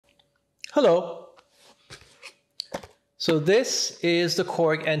Hello. So this is the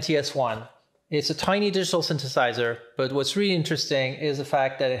Korg NTS-1. It's a tiny digital synthesizer, but what's really interesting is the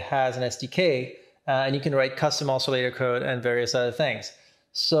fact that it has an SDK and you can write custom oscillator code and various other things.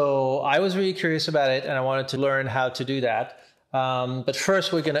 So I was really curious about it and I wanted to learn how to do that. But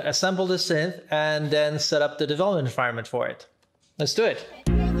first we're going to assemble the synth and then set up the development environment for it. Let's do it.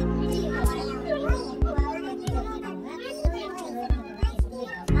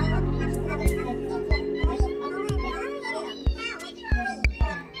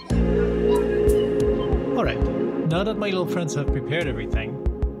 Now that my little friends have prepared everything,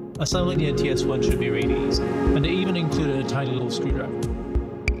 assembling the NTS-1 should be really easy, and they even included a tiny little screwdriver.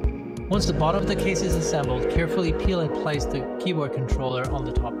 Once the bottom of the case is assembled, carefully peel and place the keyboard controller on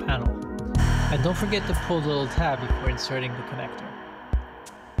the top panel. And don't forget to pull the little tab before inserting the connector.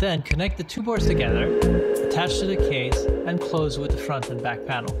 Then connect the two boards together, attach to the case, and close with the front and back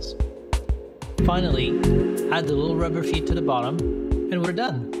panels. Finally, add the little rubber feet to the bottom, and we're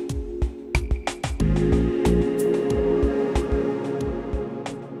done.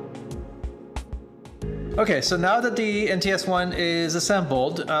 Okay, so now that the NTS-1 is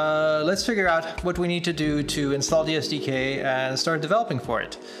assembled, let's figure out what we need to do to install the SDK and start developing for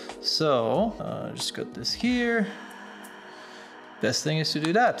it. So, just got this here. Best thing is to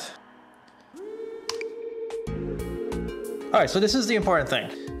do that. All right, so this is the important thing.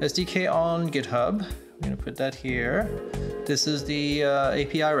 SDK on GitHub. I'm gonna put that here. This is the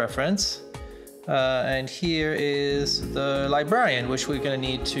API reference. And here is the librarian, which we're going to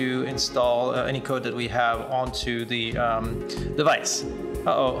need to install any code that we have onto the device.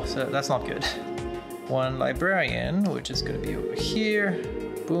 Uh-oh, so that's not good. One librarian, which is going to be over here.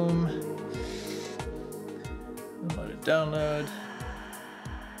 Boom. Let it download.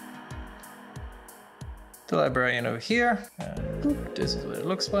 The librarian over here. And boop, this is what it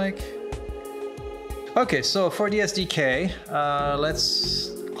looks like. Okay, so for the SDK, let's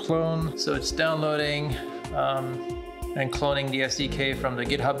clone. So it's downloading and cloning the SDK from the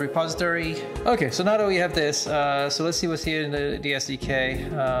GitHub repository. Okay, so now that we have this, so let's see what's here in the SDK.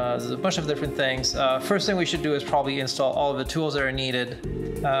 There's a bunch of different things. First thing we should do is probably install all of the tools that are needed.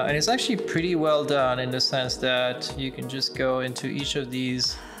 And it's actually pretty well done in the sense that you can just go into each of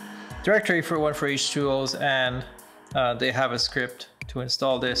these directory for one for each tools, and they have a script to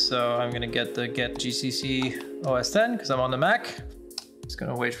install this. So I'm gonna get the get GCC OS 10 because I'm on the Mac. Just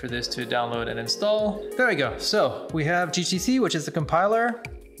gonna wait for this to download and install. There we go. So we have GCC, which is the compiler.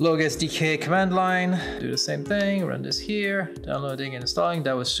 Logue SDK command line. Do the same thing. Run this here. Downloading and installing.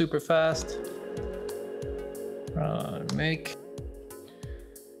 That was super fast. Run make.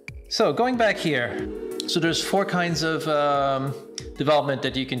 So going back here. So there's four kinds of development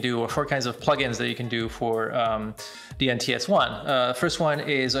that you can do, or four kinds of plugins that you can do for the NTS-1. First one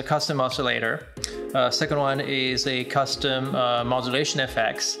is a custom oscillator. Second one is a custom modulation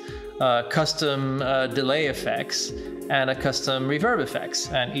effects, custom delay effects, and a custom reverb effects.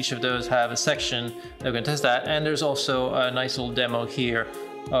 And each of those have a section that we're going to test that. And there's also a nice little demo here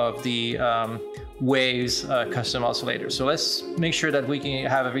of the Waves custom oscillator. So let's make sure that we can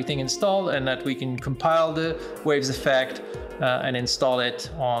have everything installed and that we can compile the Waves effect and install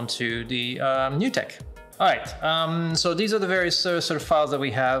it onto the new tech. All right, so these are the various sort of files that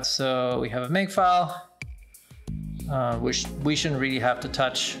we have. So we have a Makefile, which we shouldn't really have to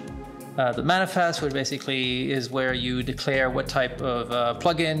touch. The manifest, which basically is where you declare what type of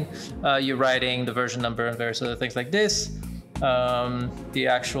plugin you're writing, the version number, and various other things like this. The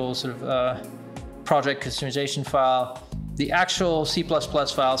actual sort of project customization file, the actual C++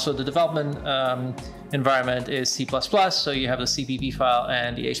 file. So the development environment is C++, so you have the CPP file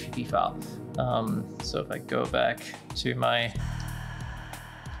and the HPP file. So if I go back to my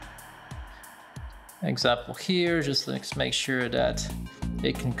example here, just let's make sure that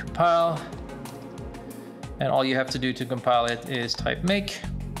it can compile. And all you have to do to compile it is type make.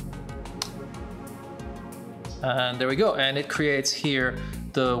 And there we go. And it creates here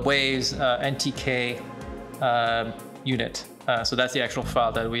the Waves NTK unit. So that's the actual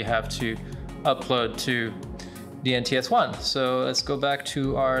file that we have to upload to the NTS-1. So let's go back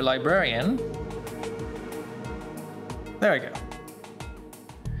to our librarian. There we go.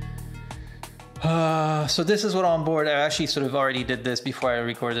 So this is what on board. I actually sort of already did this before I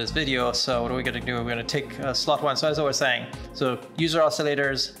recorded this video. So what are we going to do? We're going to take slot 1. So as I was saying, so user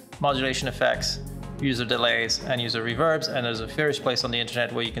oscillators, modulation effects, user delays, and user reverbs, and there's a various place on the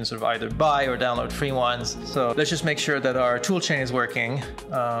internet where you can sort of either buy or download free ones. So let's just make sure that our toolchain is working,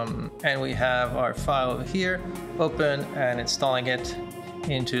 and we have our file over here, open and installing it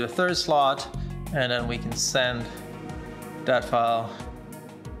into the third slot, and then we can send that file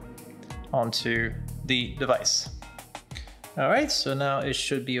onto the device. All right, so now it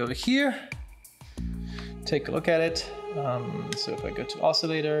should be over here. Take a look at it. So if I go to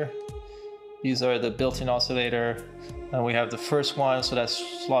oscillator, these are the built-in oscillator. And we have the first one, so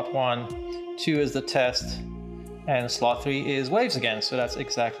that's slot 1. 2 is the test, and slot 3 is waves again. So that's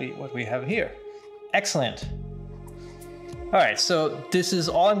exactly what we have here. Excellent. All right, so this is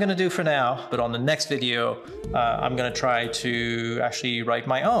all I'm gonna do for now, but on the next video, I'm gonna try to actually write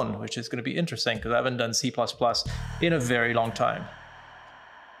my own, which is gonna be interesting because I haven't done C++ in a very long time.